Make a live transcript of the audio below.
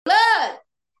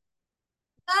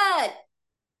blood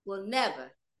will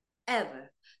never,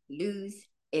 ever lose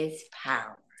its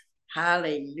power.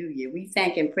 Hallelujah. We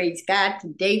thank and praise God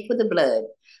today for the blood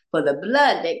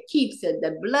that keeps us,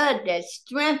 the blood that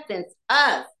strengthens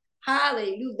us.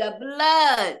 Hallelujah.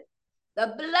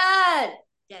 The blood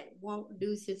that won't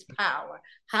lose its power.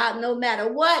 No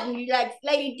matter what, and like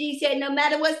Lady D said, no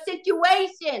matter what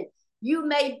situation you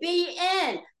may be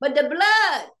in, but the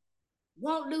blood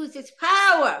won't lose its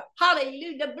power.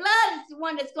 Hallelujah. The blood is the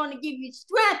one that's going to give you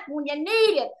strength when you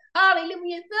need it. Hallelujah. When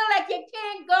you feel like you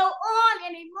can't go on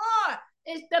anymore,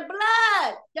 it's the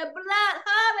blood. The blood.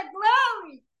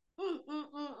 Hallelujah.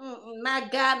 My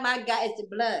God, it's the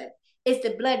blood. It's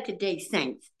the blood today,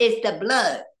 saints. It's the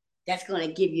blood that's going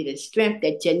to give you the strength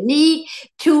that you need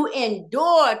to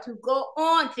endure, to go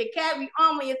on, to carry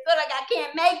on when you feel like I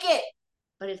can't make it.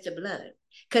 But it's the blood.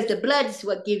 Because the blood is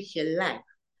what gives you life.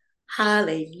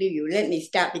 Hallelujah. Let me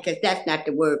stop because that's not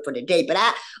the word for the day. But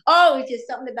it's just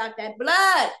something about that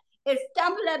blood. It's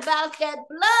something about that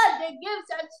blood that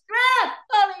gives us strength.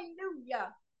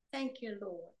 Hallelujah. Thank you,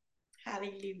 Lord.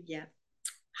 Hallelujah.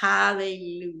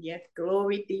 Hallelujah.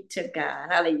 Glory be to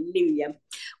God. Hallelujah.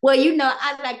 Well,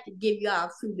 I like to give y'all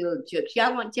a few little jokes.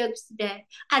 Y'all want jokes today?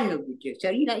 I know you do. So,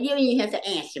 you don't even have to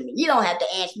answer me. You don't have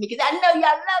to answer me because I know y'all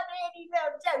love any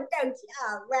little jokes, don't you?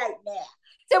 All right now.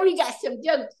 So we got some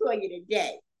jokes for you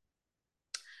today.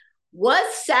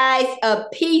 What size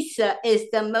of pizza is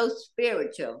the most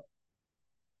spiritual?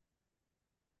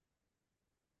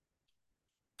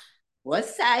 What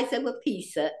size of a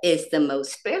pizza is the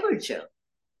most spiritual?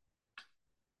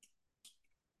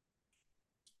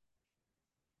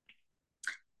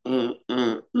 Give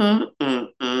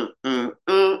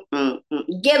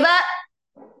up?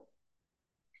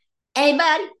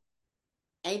 Anybody?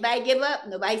 Anybody give up?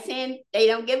 Nobody saying they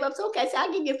don't give up. So okay, so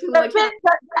I'll give you a few more times.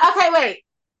 Okay, wait.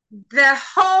 The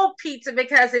whole pizza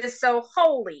because it is so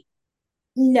holy.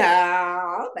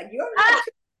 No, but you're on the right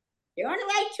track. You're on the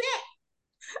right track.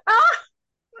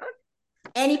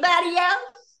 Anybody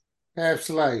else? Half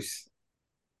slice.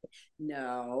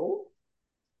 No.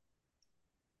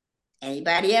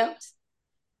 Anybody else?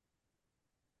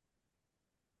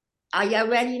 Are y'all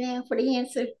ready now for the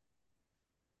answer?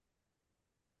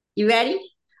 You ready?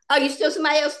 Oh,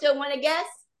 somebody else still want to guess?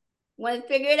 Want to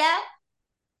figure it out?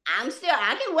 I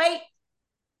can wait.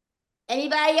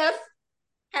 Anybody else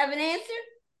have an answer?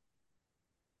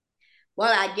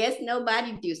 Well, I guess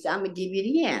nobody do, so I'm going to give you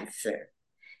the answer.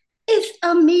 It's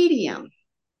a medium.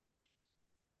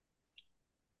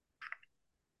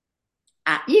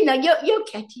 You'll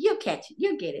catch it.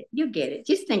 You'll get it.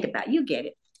 Just think about it. You'll get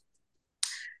it.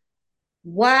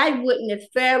 Why wouldn't the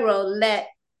Pharaoh let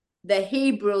the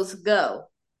Hebrews go?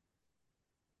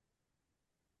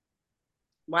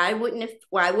 Why wouldn't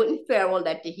Pharaoh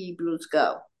let the Hebrews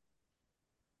go?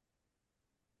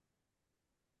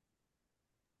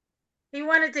 He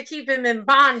wanted to keep him in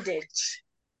bondage.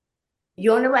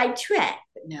 You're on the right track,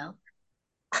 but no.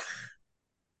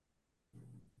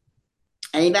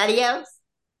 Anybody else?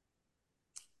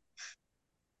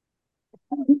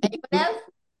 Anyone else?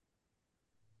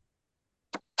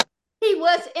 He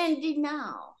was in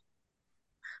denial.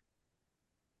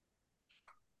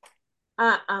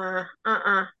 I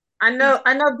know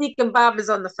Deacon Bob is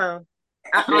on the phone.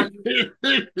 I know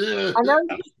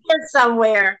he's here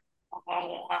somewhere.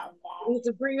 We need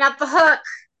to bring out the hook.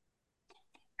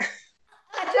 I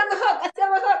still the hook.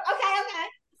 Okay.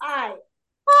 All right.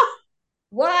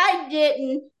 Why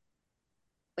didn't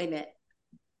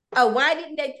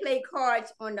they play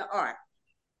cards on the ark?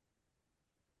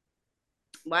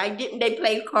 Why didn't they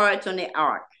play cards on the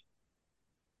ark?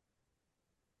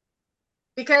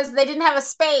 Because they didn't have a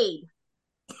spade.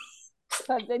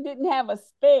 Because they didn't have a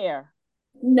spare.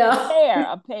 No.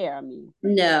 A pair, I mean.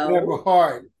 No. They have a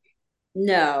heart.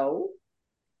 No.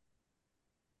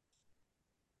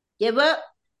 Give up?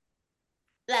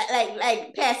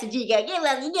 Like Pastor G go, give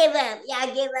up.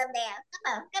 Y'all give up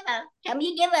now. Come on. Tell me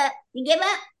you give up. You give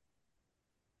up?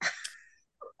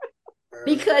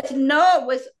 Because Noah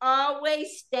was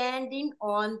always standing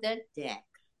on the deck.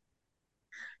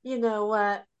 You know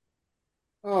what?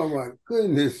 Oh my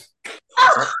goodness.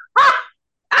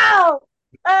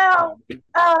 I'm in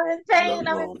pain.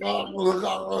 I'm in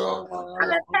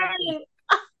pain.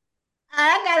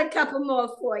 I got a couple more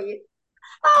for you.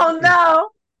 Oh no.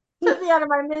 Put me out of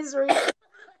my misery.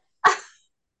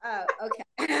 Oh, okay.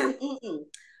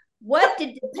 What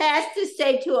did the pastor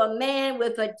say to a man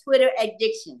with a Twitter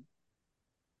addiction?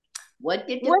 What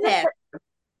did the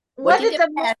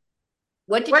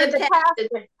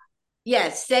pastor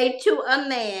yes, say to a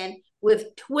man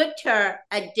with Twitter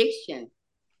addiction?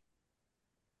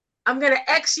 I'm going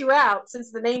to X you out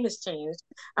since the name has changed.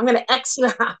 I'm going to X you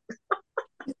out.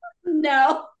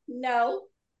 No.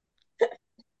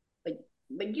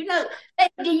 But you know,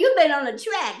 you've been on the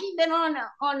track. You've been on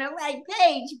the right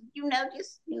page. You know,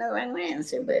 just wrong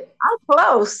answer. But I'm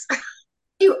close.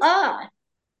 You are.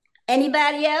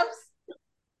 Anybody else?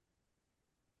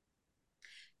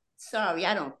 Sorry,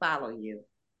 I don't follow you.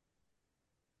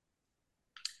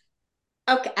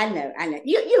 Okay, I know.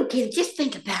 You get it. Just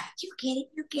think about it. You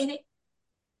get it.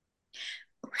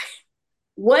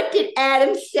 What did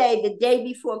Adam say the day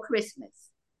before Christmas?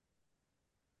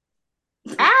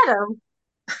 Adam?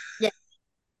 Yeah.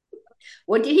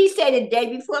 What did he say the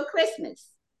day before Christmas?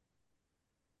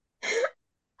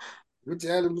 Which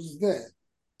Adam was that?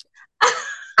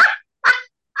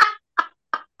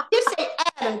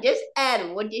 Just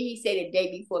Adam. What did he say the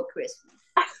day before Christmas?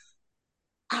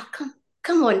 Oh,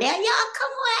 come on now, y'all.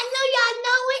 Come on. I know y'all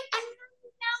know it. I know you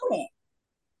know it.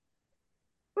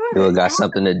 It got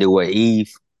something to do with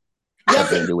Eve.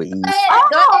 Something to do with Eve.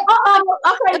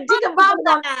 Okay. Deacon Bob's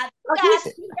on that. It has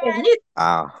to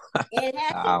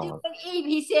do with Eve.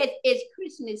 He said it's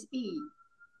Christmas Eve.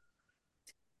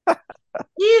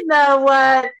 You know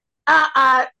what?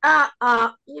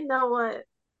 You know what?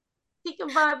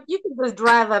 Deacon Bob, you can just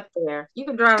drive up there. You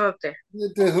can drive up there.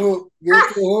 Get the hook.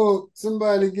 Get the hook.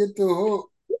 Somebody get the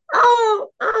hook. Oh.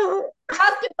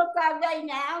 Off the hook already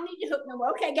now. I don't need the hook no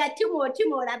more. Okay, got two more,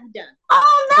 and I'll be done.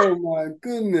 Oh, no. Oh, my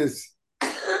goodness.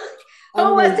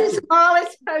 Who was the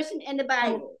smallest person in the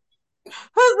Bible?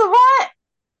 Who's the what?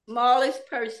 Smallest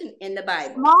person in the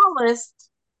Bible. Smallest?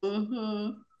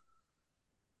 Mm-hmm.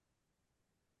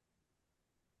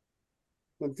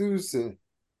 Methuselah.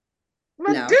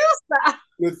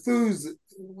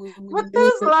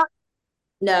 Methuselah.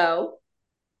 No.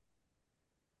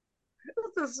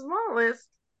 Who's the smallest?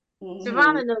 Mm-hmm.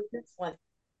 Giovanna knows this one.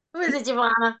 Who is it,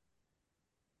 Giovanna?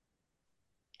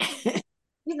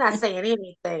 He's not saying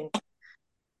anything.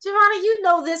 Giovanna, you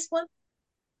know this one.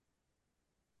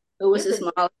 Who was the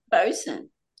smallest person?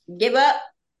 Give up.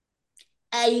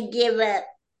 You give up.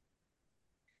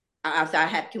 I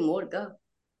have two more to go.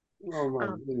 Oh, my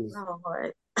goodness.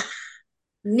 Lord.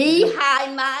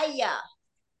 Nehemiah.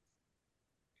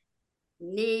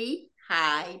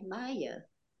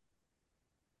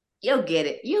 You'll get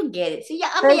it. See,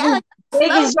 y'all the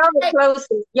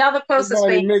closest. Y'all the closest.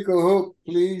 Somebody make a hook,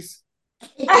 please.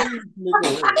 Please make a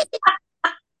hook.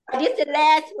 This is the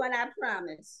last one, I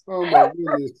promise. Oh, my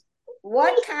goodness.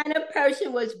 What kind of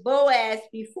person was Boaz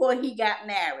before he got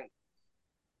married?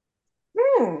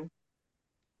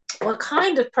 What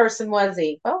kind of person was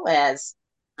he? Boaz.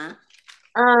 Huh?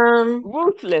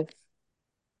 Ruthless.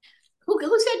 Who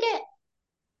said that?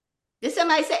 Did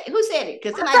somebody say? Who said it?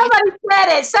 Because somebody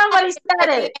said it. Somebody said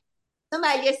it.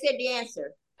 Somebody just said the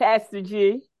answer. Pastor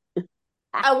G.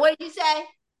 What did you say?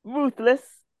 Ruthless.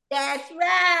 That's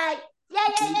right.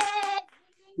 Yeah.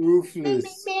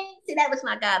 Ruthless. See, that was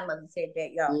my godmother said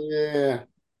that, y'all.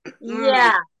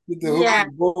 Yeah. Get the hook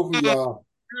for both of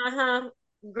y'all.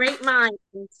 Great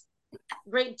minds.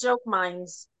 Great joke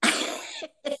minds. I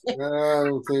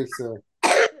don't think so.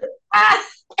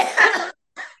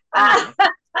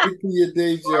 Get to your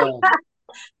day job.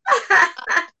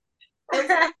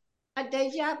 A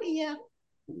day job here.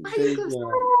 Day job.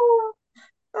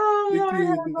 Get to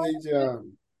your day job.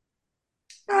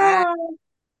 All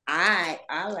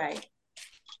right.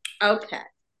 Okay.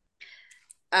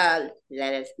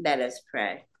 Let us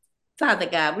pray. Father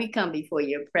God, we come before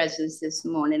your presence this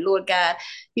morning. Lord God,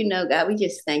 God, we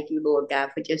just thank you, Lord God,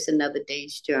 for just another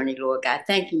day's journey, Lord God.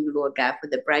 Thank you, Lord God, for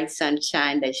the bright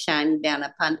sunshine that's shining down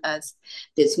upon us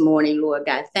this morning, Lord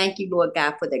God. Thank you, Lord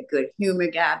God, for the good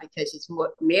humor, God, because it's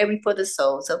merry for the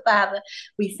soul. So, Father,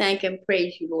 we thank and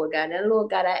praise you, Lord God. And, Lord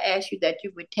God, I ask you that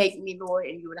you would take me, Lord,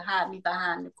 and you would hide me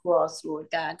behind the cross, Lord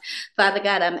God. Father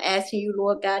God, I'm asking you,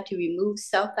 Lord God, to remove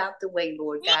self out the way,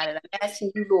 Lord God. And I'm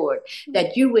asking you, Lord,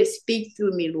 that you would speak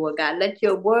through me, Lord God. Let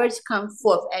your words come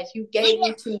forth as you gave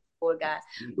me to me, Lord God.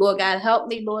 Lord God, help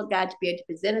me, Lord God, to be able to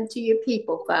present them to your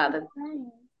people, Father.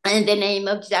 In the name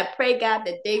of Jesus, I pray, God,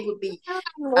 that they would be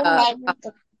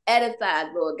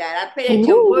edified, Lord God. I pray that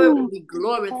your word would be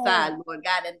glorified, Lord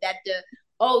God, and that the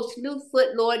old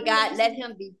Slewfoot, Lord God, let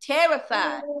him be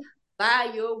terrified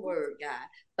by your word, God.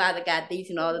 Father God, these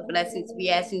and all the blessings we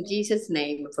ask in Jesus'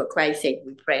 name. For Christ's sake,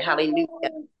 we pray. Hallelujah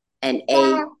and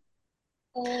amen.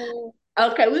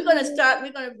 Okay, we're going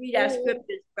to read our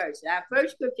scriptures first. Our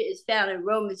first scripture is found in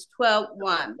Romans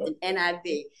 12:1 in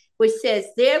NIV, which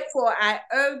says, "Therefore I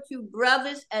urge you,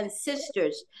 brothers and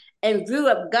sisters, in view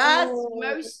of God's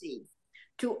mercy,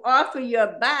 to offer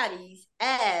your bodies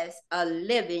as a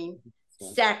living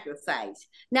sacrifice.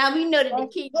 Now we know that the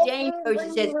King James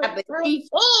Version says, I beseech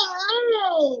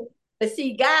you. But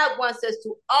see, God wants us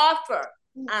to offer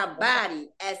our body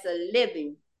as a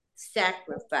living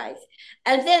sacrifice.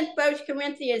 And then 1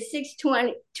 Corinthians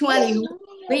 6:20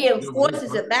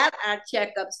 reinforces about our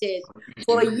checkup, says,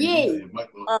 for ye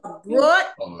are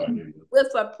brought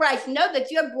with a price. Know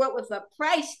that you're brought with a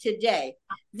price today.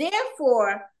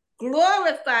 Therefore,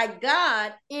 glorify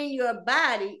God in your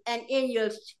body and in your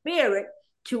spirit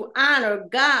to honor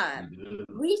God.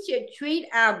 We should treat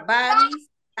our bodies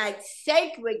like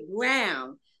sacred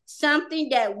ground, something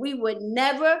that we would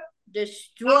never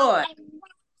destroy,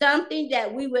 something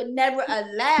that we would never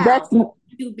allow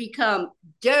to become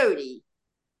dirty,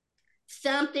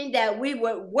 something that we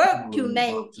would work to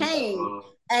maintain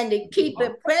and to keep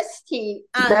it pristine,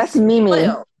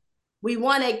 unspoiled. We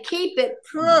want to keep it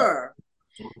pure.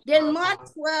 Then Mark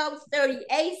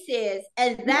 12:38 says,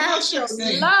 and thou shalt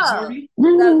love the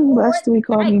Lord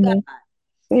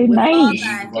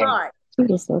thy God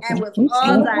with all thy heart, and with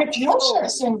all thy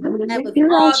soul, and with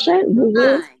all thy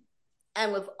mind,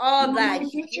 and with all thy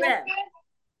strength.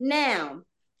 Now,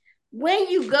 when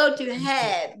you go to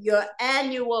have your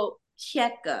annual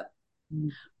checkup,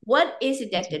 what is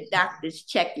it that the doctor's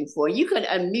checking for? You could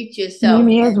unmute yourself.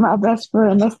 Mimi is my best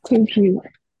friend. That's too cute.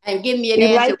 And give me an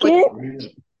answer.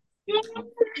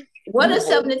 What are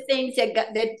some of the things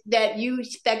that you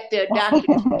expect the doctor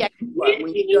to check for when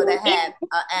you go to have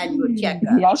an annual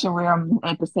checkup? Y'all should wear them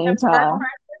at the same time.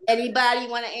 Anybody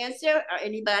want to answer, or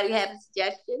anybody have a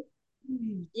suggestion?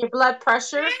 Your blood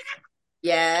pressure.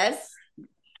 Yes.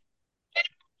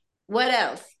 What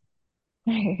else?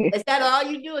 Is that all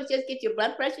you do? Is just get your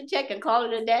blood pressure checked and call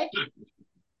it a day?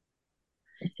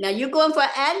 Now you're going for an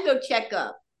annual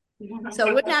checkup.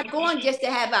 So we're not going just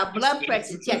to have our blood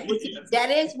pressure checked, which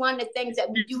that is one of the things that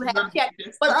we do have checked.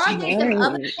 But are there some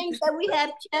other things that we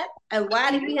have checked? And why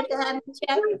do we have to have them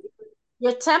checked?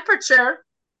 Your temperature.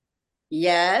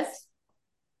 Yes.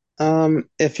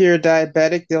 If you're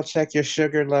diabetic, they'll check your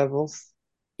sugar levels.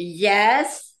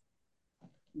 Yes.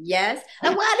 Yes.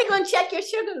 And why are they going to check your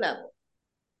sugar level?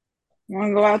 You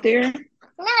want to go out there?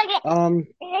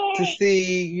 To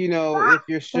see, if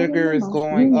your sugar is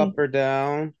going up or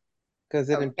down, because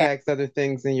it impacts other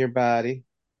things in your body.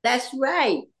 That's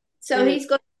right. So these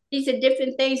are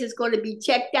different things that's going to be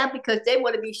checked out because they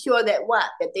want to be sure that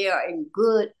they are in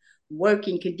good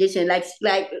working condition. Like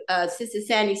Sister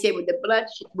Sandy said with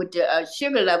the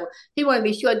sugar level, he want to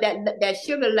be sure that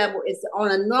sugar level is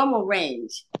on a normal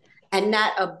range and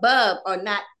not above or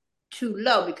not too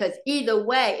low, because either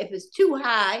way, if it's too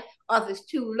high or if it's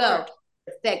too low, it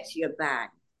affects your body.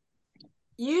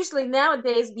 Usually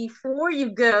nowadays, before you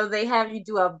go, they have you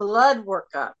do a blood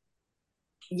workup.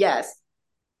 Yes.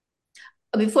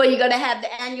 Before you go to have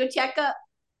the annual checkup?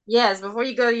 Yes, before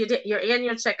you go to your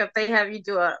annual checkup, they have you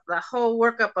do the whole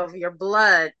workup of your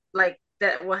blood, like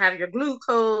that will have your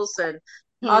glucose and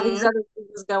all these other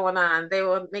things going on. They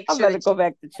will make sure. I'm going to go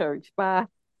back to church. Bye.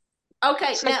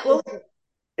 Okay, now,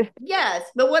 yes,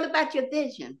 but what about your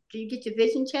vision? Do you get your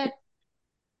vision checked?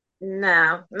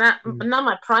 No, not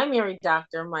my primary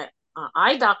doctor, my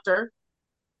eye doctor.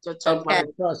 My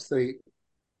prostate.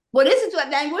 Well, this is what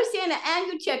we're saying, an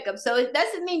annual checkup. So it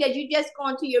doesn't mean that you just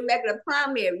going to your regular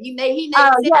primary. He may.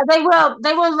 Oh yeah, they will.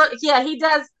 They will look. Yeah, he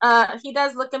does. He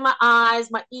does look in my eyes,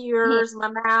 my ears, my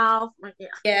mouth.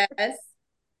 Yes.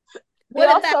 He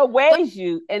also weighs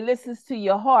you and listens to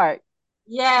your heart.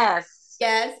 Yes.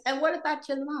 Yes. And what about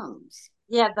your lungs?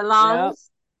 Yeah, the lungs. Yep.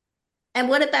 And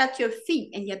what about your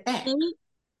feet and your back?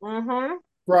 Mm-hmm.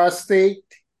 Prostate.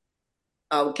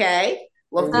 Okay.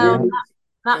 Well, no,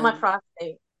 not my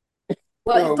prostate.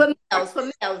 Well, for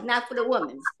males, not for the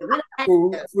women.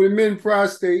 For the men,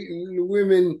 prostate, and the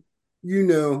women,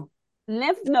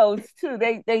 lymph nodes too.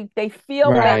 They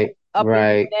feel that up in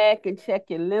your neck and check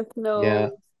your lymph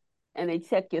nodes, and they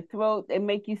check your throat. They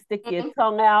make you stick your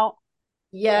tongue out.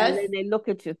 Yes. And then they look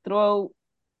at your throat.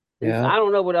 Yeah. So I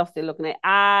don't know what else they're looking at.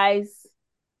 Eyes.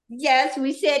 Yes,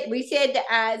 we said the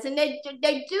eyes, and they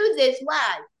do this.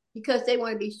 Why? Because they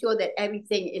want to be sure that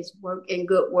everything is in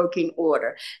good working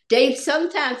order.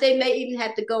 Sometimes they may even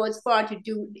have to go as far to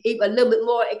do a little bit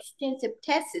more extensive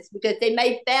tests because they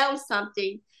may found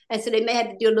something, and so they may have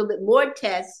to do a little bit more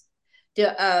tests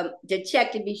to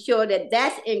check to be sure that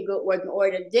that's in good working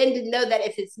order. Then to know that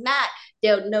if it's not,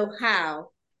 they'll know how.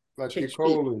 Like your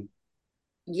colon.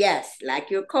 Yes, like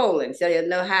your colon, so they'll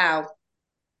know how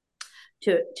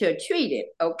to treat it.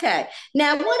 Okay.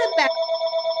 Now, what about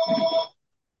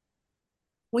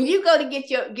when you go to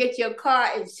get your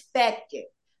car inspected?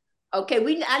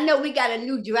 Okay, I know we got a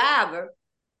new driver,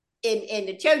 in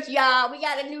the church, y'all. We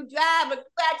got a new driver.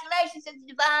 Congratulations, Sister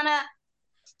Giovanna.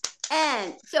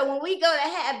 And so when we go to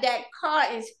have that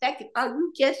car inspected, are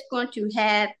you just going to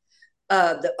have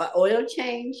the oil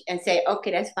change and say,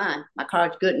 okay, that's fine. My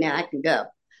car's good now. I can go.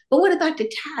 But what about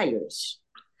the tires?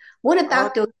 What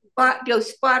about those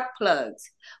spark plugs?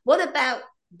 What about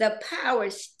the power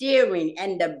steering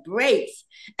and the brakes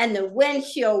and the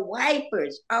windshield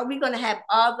wipers? Are we going to have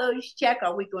all those checked? Or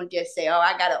are we going to just say, oh,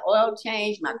 I got an oil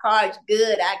change. My car's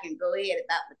good. I can go ahead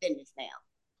about within this now.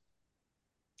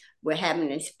 We're having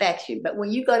an inspection. But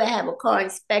when you go to have a car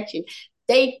inspection,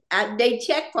 they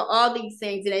check for all these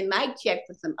things, and they might check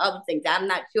for some other things. I'm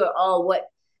not sure all what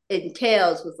it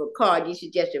entails with a car. These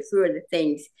are just a few of the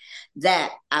things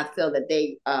that I feel that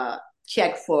they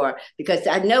check for, because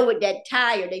I know with that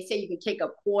tire, they say you can take a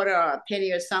quarter or a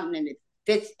penny or something, and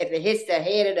if it hits the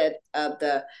head of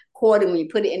the quarter, when you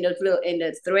put it in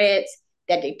the threads,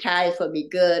 that the tires will be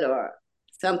good or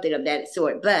something of that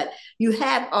sort. But you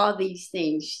have all these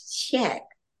things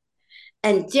checked.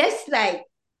 And just like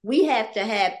we have to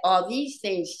have all these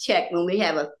things checked when we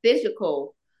have a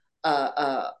physical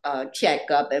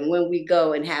checkup, and when we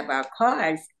go and have our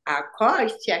cars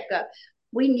checked up,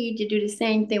 we need to do the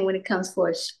same thing when it comes for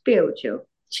a spiritual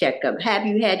checkup. Have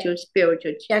you had your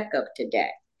spiritual checkup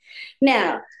today?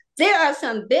 Now, there are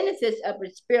some benefits of a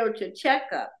spiritual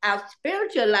checkup. Our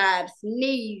spiritual lives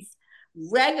needs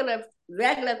regular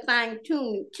fine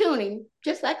tuning,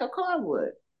 just like a car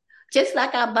would. Just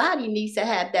like our body needs to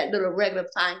have that little regular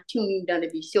fine tuning done to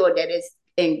be sure that it's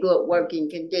in good working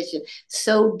condition,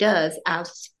 so does our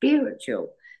spiritual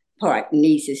part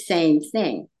needs the same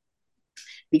thing.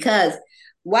 Because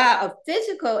while a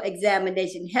physical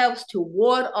examination helps to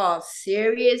ward off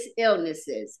serious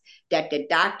illnesses that the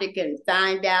doctor can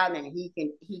find out and he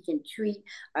can treat,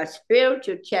 a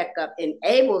spiritual checkup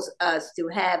enables us to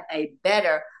have a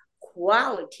better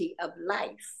quality of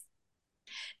life.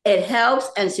 It helps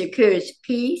and secures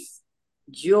peace,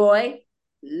 joy,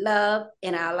 love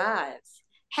in our lives.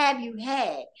 Have you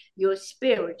had your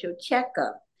spiritual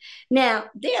checkup? Now,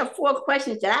 there are 4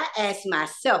 questions that I ask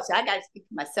myself. So I got to speak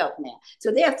for myself now.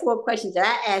 So there are 4 questions that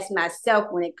I ask myself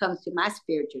when it comes to my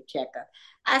spiritual checkup.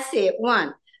 I said,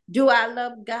 1, do I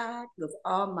love God with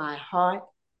all my heart?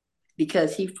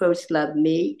 Because he first loved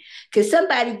me. Could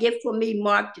somebody get for me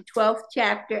Mark the 12th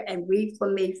chapter and read for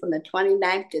me from the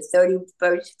 29th to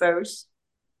 31st verse?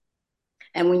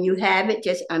 And when you have it,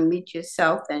 just unmute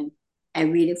yourself and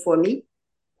read it for me.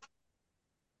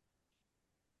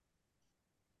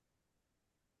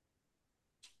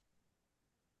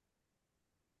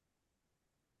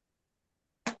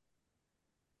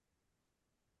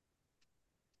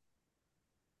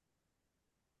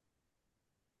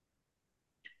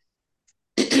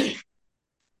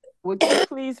 Would you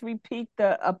please repeat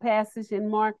a passage in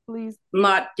Mark, please?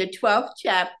 Mark, the 12th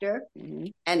chapter,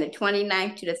 and the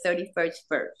 29th to the 31st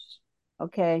verse.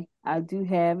 Okay, I do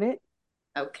have it.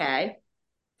 Okay.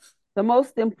 The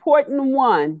most important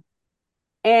one,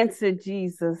 answered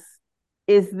Jesus,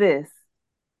 is this.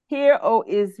 Hear, O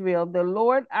Israel, the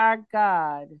Lord our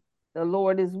God, the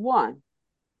Lord is one.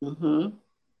 Mm-hmm.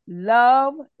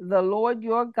 Love the Lord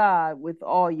your God with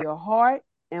all your heart,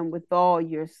 and with all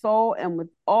your soul, and with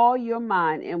all your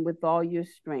mind, and with all your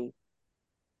strength.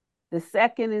 The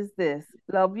second is this,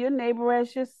 love your neighbor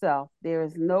as yourself. There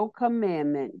is no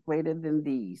commandment greater than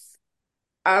these.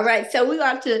 All right, so we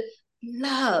are to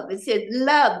love. It says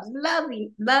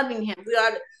loving him. We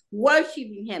are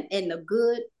worshiping him in the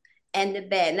good and the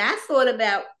bad. And I thought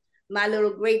about my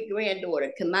little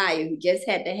great-granddaughter, Kamaya, who just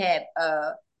had to have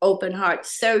open heart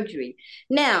surgery.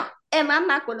 Now, am I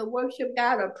not going to worship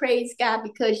God or praise God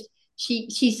because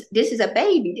this is a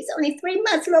baby? This is only 3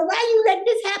 months. Lord, why you letting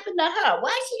this happen to her?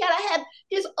 Why she got to have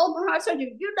this open heart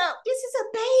surgery? You know, this is a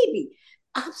baby.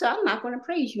 So I'm not going to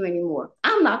praise you anymore.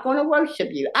 I'm not going to worship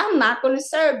you. I'm not going to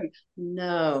serve you.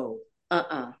 No.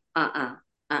 I'm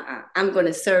going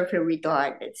to serve him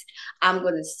regardless. I'm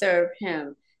going to serve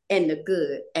him in the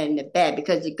good and the bad,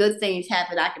 because the good things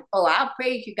happen. I'll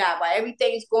praise you, God. While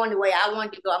everything's going the way I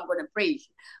want it to go, I'm going to praise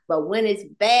you. But when it's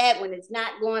bad, when it's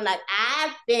not going like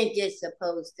I think it's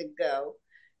supposed to go,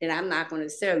 then I'm not going to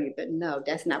serve you. But no,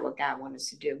 that's not what God wants us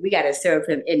to do. We got to serve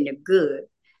him in the good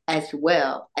as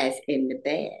well as in the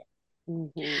bad.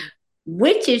 Mm-hmm.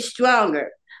 Which is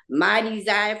stronger, my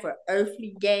desire for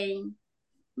earthly gain,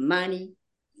 money,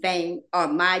 fame, or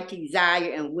my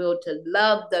desire and will to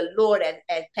love the Lord,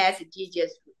 as Pastor G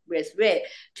just read,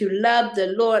 to love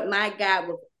the Lord my God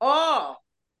with all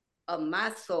of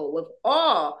my soul, with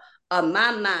all of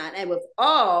my mind, and with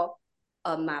all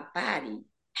of my body?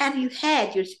 Have you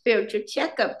had your spiritual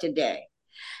checkup today?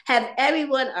 Have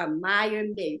everyone admire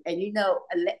me. And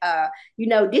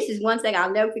this is one thing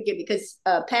I'll never forget, because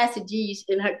Pastor G's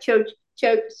in her children's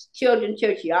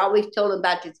church, she always told them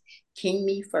about this: king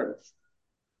me first.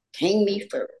 King me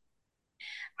first.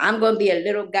 I'm going to be a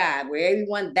little guy where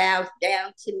everyone bows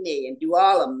down to me and do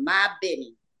all of my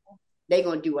bidding. They're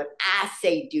going to do what I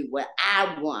say do, what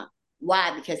I want.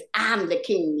 Why? Because I'm the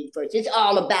king me first. It's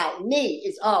all about me.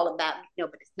 It's all about me. No,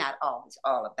 but it's not always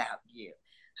all about you.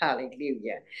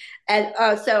 Hallelujah. And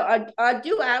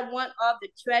do I want all the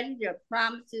treasures, the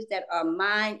promises that are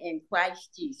mine in Christ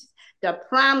Jesus? The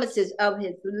promises of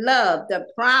his love, the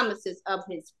promises of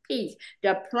his peace,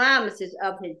 the promises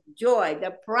of his joy,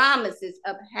 the promises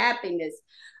of happiness.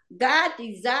 God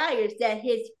desires that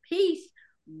his peace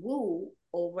rule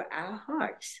over our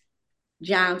hearts.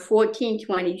 John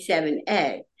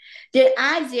 14:27a. Then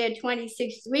Isaiah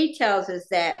 26:3 tells us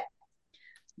that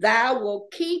thou will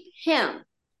keep him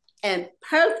and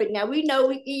perfect. Now we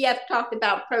know EF talked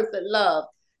about perfect love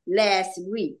last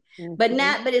week, but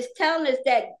it's telling us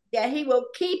that he will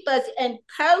keep us in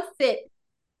perfect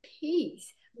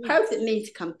peace. Perfect means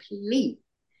complete,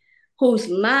 whose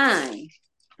mind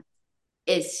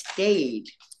is stayed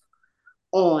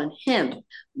on him.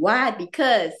 Why?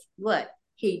 Because what?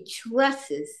 He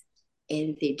trusts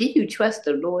in thee. Do you trust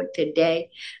the Lord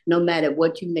today? No matter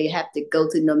what you may have to go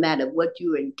through, no matter what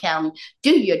you encounter,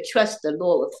 do you trust the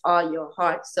Lord with all your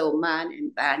heart, soul, mind,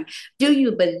 and body? Do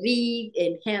you believe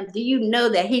in him? Do you know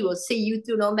that he will see you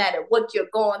through no matter what you're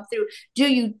going through?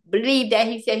 Do you believe that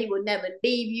he said he will never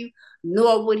leave you,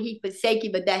 nor would he forsake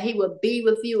you, but that he will be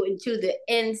with you into the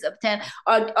ends of time?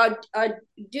 Or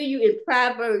do you, in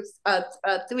Proverbs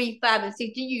 3, 5, and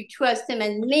 6, do you trust him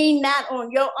and lean not on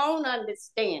your own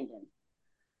understanding,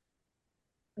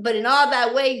 but in all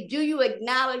thy ways, do you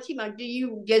acknowledge him, or do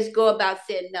you just go about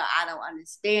saying, no, I don't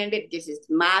understand it. This is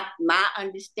my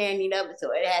understanding of it,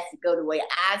 so it has to go the way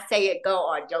I say it go,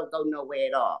 or don't go nowhere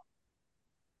at all.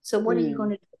 So what are you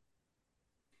going to do?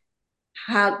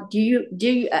 How do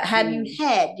you have you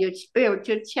had your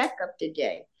spiritual checkup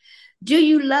today? Do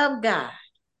you love God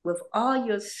with all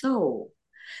your soul?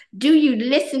 Do you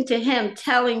listen to him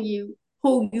telling you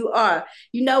who you are?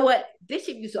 You know what?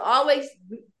 Bishop used to always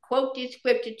quote this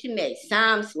scripture to me,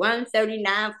 Psalms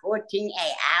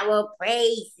 139:14a. I will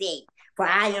praise thee, for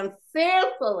I am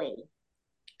fearfully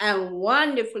and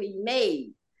wonderfully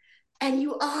made. And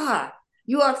you are.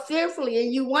 You are fearfully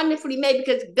and you wonderfully made,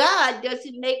 because God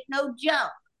doesn't make no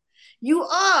junk. You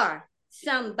are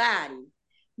somebody.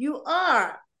 You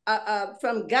are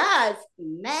from God's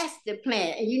master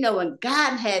plan. And when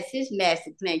God has his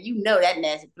master plan, that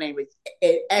master plan was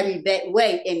every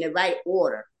way in the right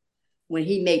order when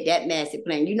he made that master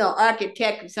plan.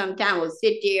 Architects sometimes will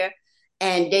sit there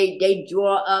and they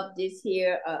draw up this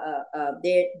here,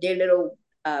 their little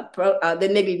they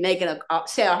may be making a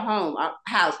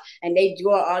house, and they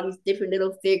draw all these different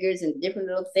little figures and different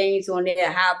little things on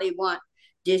there, how they want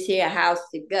this here house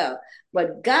to go.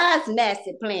 But God's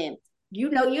master plan,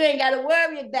 you ain't got to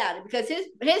worry about it, because his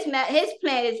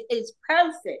plan is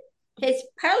perfect. It's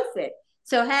perfect.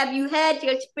 So have you had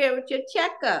your spiritual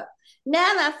checkup?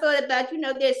 Now I thought about,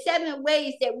 there's 7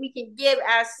 ways that we can give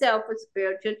ourselves a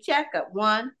spiritual checkup.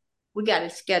 1, we got to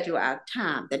schedule our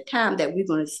time, the time that we're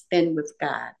going to spend with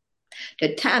God.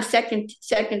 The time, Second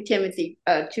Timothy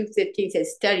 2:15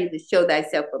 says, study to show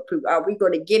thyself approved. Are we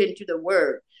going to get into the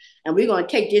word? And we're going to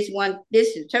take this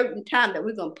certain time that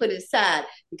we're going to put aside,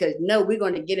 because we're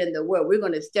going to get in the word. We're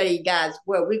going to study God's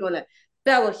word. We're going to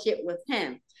fellowship with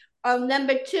him.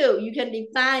 Number 2, you can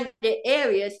define the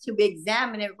areas to be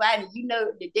examined and writing.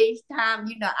 The day's time,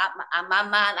 my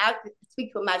mind, I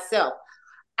speak for myself.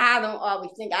 I don't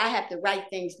always think I have to write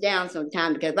things down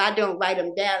sometimes, because if I don't write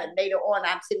them down and later on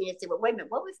I'm sitting here and say, well, wait a minute,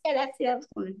 what was that I said I was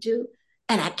going to do?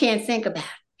 And I can't think about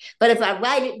it. But if I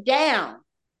write it down,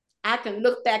 I can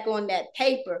look back on that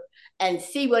paper and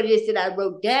see what it is that I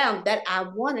wrote down that I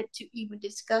wanted to even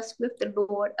discuss with the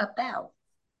Lord about.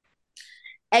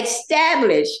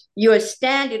 Establish your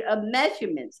standard of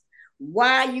measurements.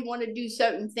 Why you want to do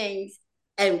certain things,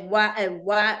 and why, and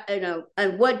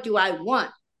what do I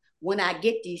want when I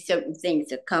get these certain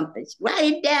things accomplished. Write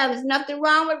it down. There's nothing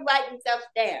wrong with writing stuff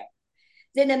down.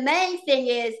 Then the main thing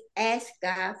is ask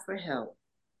God for help.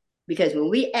 Because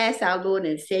when we ask our Lord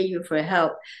and Savior for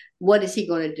help, what is he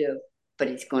going to do? But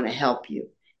he's going to help you,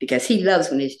 because he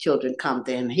loves when his children come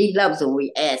to him. He loves when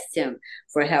we ask him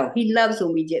for help. He loves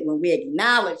when we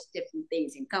acknowledge different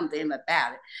things and come to him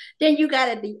about it. Then you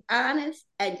got to be honest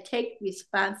and take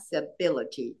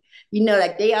responsibility.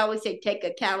 Like they always say, take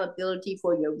accountability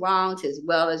for your wrongs as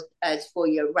well as for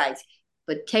your rights.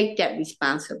 But take that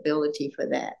responsibility for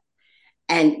that.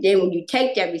 And then when you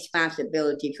take that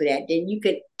responsibility for that, then you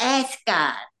can ask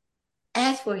God,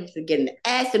 ask for his forgiveness,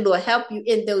 ask the Lord help you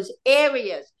in those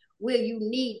areas where you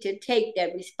need to take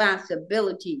that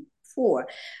responsibility for.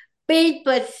 Be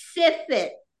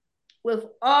specific with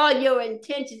all your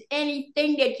intentions,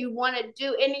 anything that you want to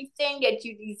do, anything that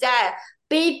you desire.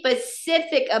 Be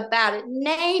specific about it.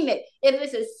 Name it. If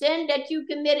it's a sin that you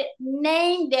committed,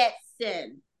 name that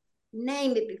sin.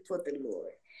 Name it before the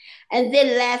Lord. And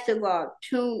then last of all,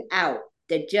 tune out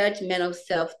the judgmental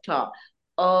self-talk.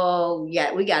 Oh,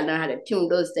 yeah, we got to learn how to tune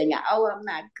those things out. Oh, I'm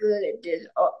not good at this.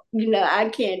 Oh, I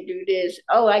can't do this.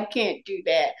 Oh, I can't do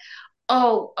that.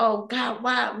 Oh God,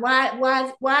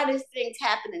 why this thing's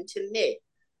happening to me?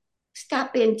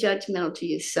 Stop being judgmental to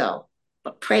yourself.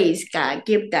 But praise God,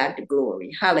 give God the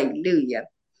glory. Hallelujah.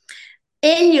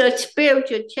 In your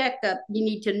spiritual checkup, you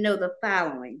need to know the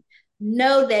following.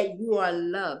 Know that you are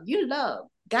loved. You're loved.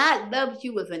 God loves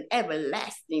you with an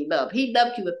everlasting love. He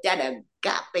loves you with that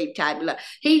agape type love.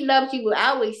 He loves you with,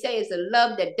 I always say, it's a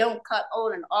love that don't cut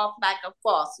on and off like a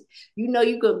faucet.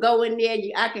 You could go in there,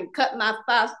 I can cut my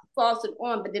faucet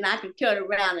on, but then I can turn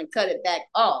around and cut it back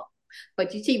off.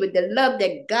 But you see, with the love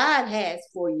that God has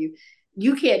for you,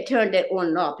 you can't turn that on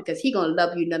and off because he's going to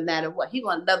love you no matter what. He's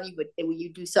going to love you when you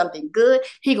do something good.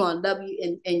 He's going to love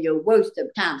you in your worst of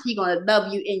times. He's going to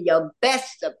love you in your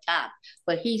best of times.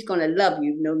 But he's going to love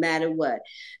you no matter what.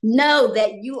 Know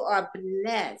that you are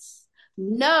blessed.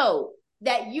 Know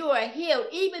that you are healed.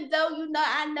 Even though,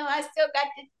 I know I still got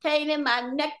this pain in my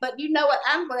neck. But you know what?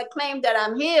 I'm going to claim that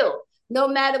I'm healed. No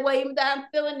matter what, even though I'm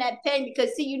feeling that pain,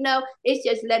 because it's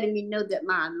just letting me know that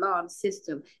my alarm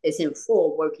system is in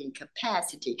full working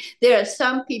capacity. There are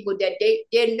some people that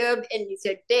their nerve endings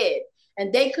are dead,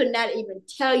 and they could not even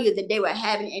tell you that they were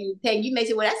having any pain. You may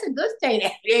say, well, that's a good thing.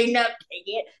 They ain't no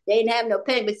pain. They ain't have no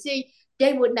pain. But see,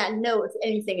 they would not know if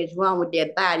anything is wrong with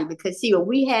their body, because see, when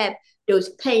we have those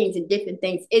pains and different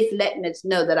things, it's letting us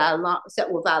know that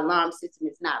something with our alarm system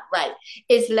is not right.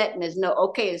 It's letting us know,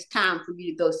 okay, it's time for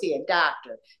you to go see a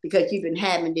doctor because you've been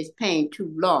having this pain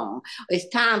too long. It's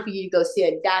time for you to go see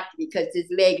a doctor because this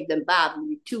leg has been bothering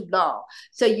you too long.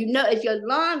 So it's your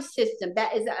alarm system.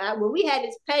 That is, when we had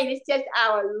this pain, it's just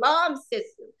our alarm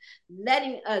system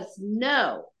letting us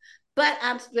know. But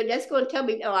that's going to tell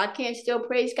me, I can't still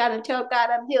praise God and tell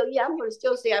God I'm healed. Yeah, I'm going to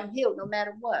still say I'm healed no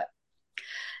matter what.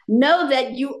 Know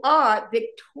that you are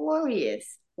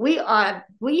victorious. We have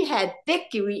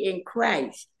victory in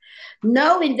Christ.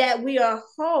 Knowing that we are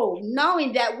whole,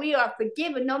 knowing that we are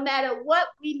forgiven no matter what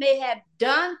we may have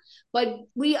done, but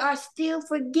we are still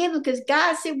forgiven because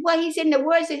God said what he said in the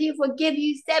word, said he'll forgive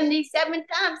you 77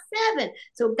 times 7.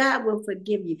 So God will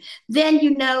forgive you. Then,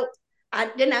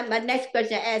 my next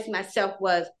question I asked myself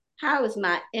was, how is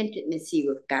my intimacy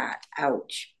with God?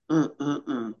 Ouch.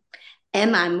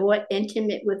 Am I more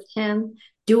intimate with him?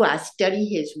 Do I study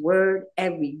his word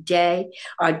every day?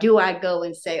 Or do I go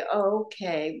and say, oh,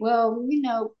 okay, well,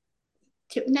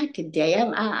 not today.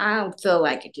 I don't feel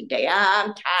like it today.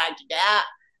 I'm tired today.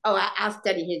 I'll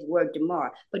study his word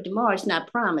tomorrow. But tomorrow is not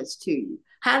promised to you.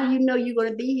 How do you know you're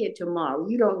going to be here tomorrow?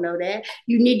 You don't know that.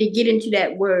 You need to get into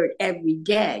that word every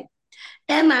day.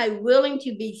 Am I willing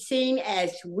to be seen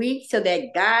as weak so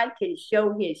that God can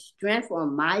show his strength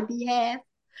on my behalf?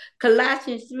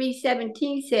 Colossians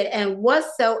 3:17 said, and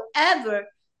whatsoever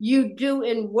you do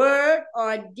in word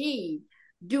or deed,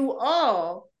 do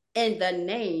all in the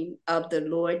name of the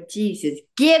Lord Jesus,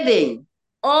 giving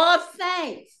all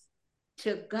thanks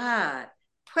to God,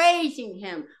 praising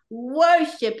him,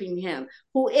 worshiping him,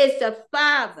 who is the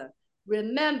Father.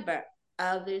 Remember,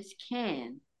 others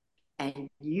can, and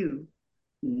you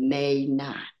may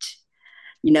not.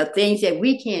 Things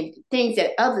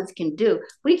that others can do,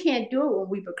 we can't do it when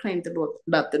we proclaim the Lord,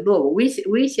 love the Lord. We say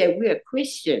we are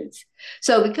Christians.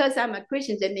 So because I'm a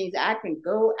Christian, that means I can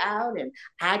go out and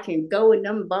I can go in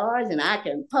them bars and I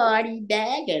can party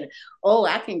back and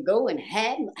I can go and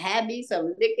have me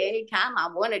some liquor anytime I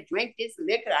want to drink this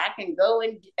liquor. I can go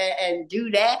and do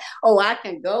that. I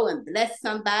can go and bless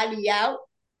somebody out.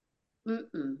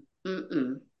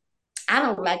 I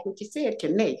don't like what you said to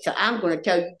me, so I'm going to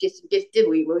tell you just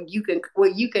where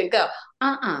you can go.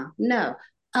 No,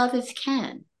 others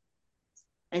can,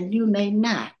 and you may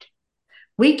not.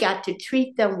 We got to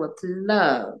treat them with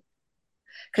love,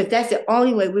 because that's the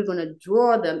only way we're going to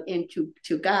draw them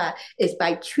to God is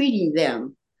by treating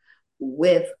them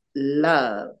with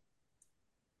love.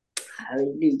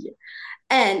 Hallelujah.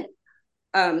 And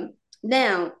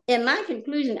now, in my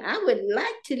conclusion, I would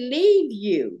like to leave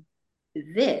you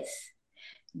this.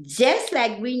 Just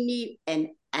like we need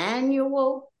an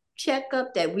annual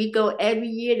checkup that we go every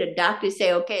year. The doctors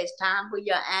say, okay, it's time for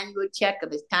your annual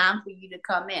checkup. It's time for you to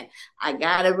come in. I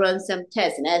got to run some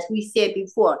tests. And as we said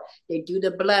before, they do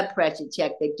the blood pressure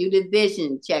check. They do the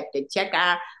vision check. They check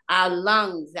our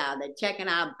lungs out. They're checking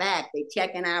our back. They're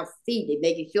checking our feet. They're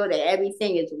making sure that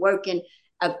everything is working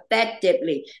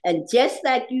effectively. And just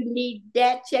like you need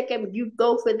that checkup, you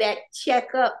go for that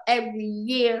checkup every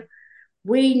year.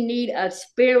 We need a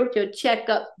spiritual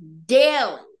checkup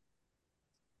daily.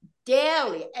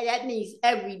 Daily. And that means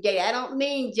every day. I don't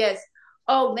mean just,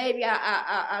 oh, maybe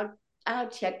I'll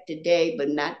check today, but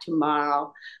not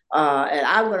tomorrow. And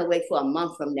I'm going to wait for a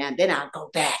month from now. Then I'll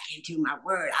go back into my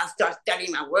word. I'll start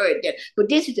studying my word again. But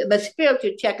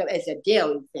spiritual checkup is a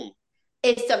daily thing.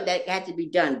 It's something that has to be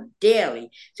done daily.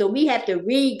 So we have to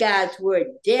read God's word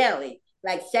daily.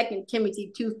 Like 2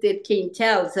 Timothy 2:15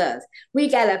 tells us. We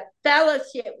got a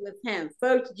fellowship with him.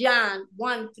 1 John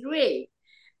 1:3.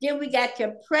 Then we got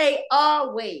to pray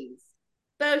always.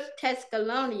 1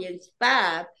 Thessalonians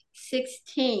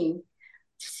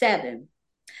 5:16-7.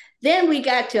 Then we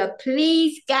got to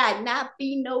please God, not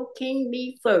be no king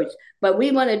me first. But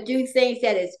we want to do things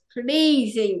that is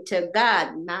pleasing to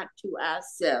God, not to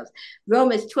ourselves.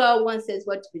 Romans 12:1 says,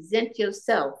 what, to present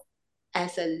yourself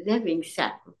as a living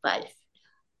sacrifice,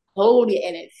 holy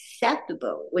and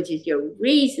acceptable, which is your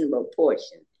reasonable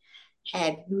portion.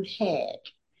 Have you had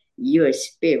your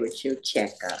spiritual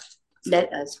checkup?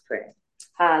 Let us pray.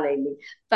 Hallelujah.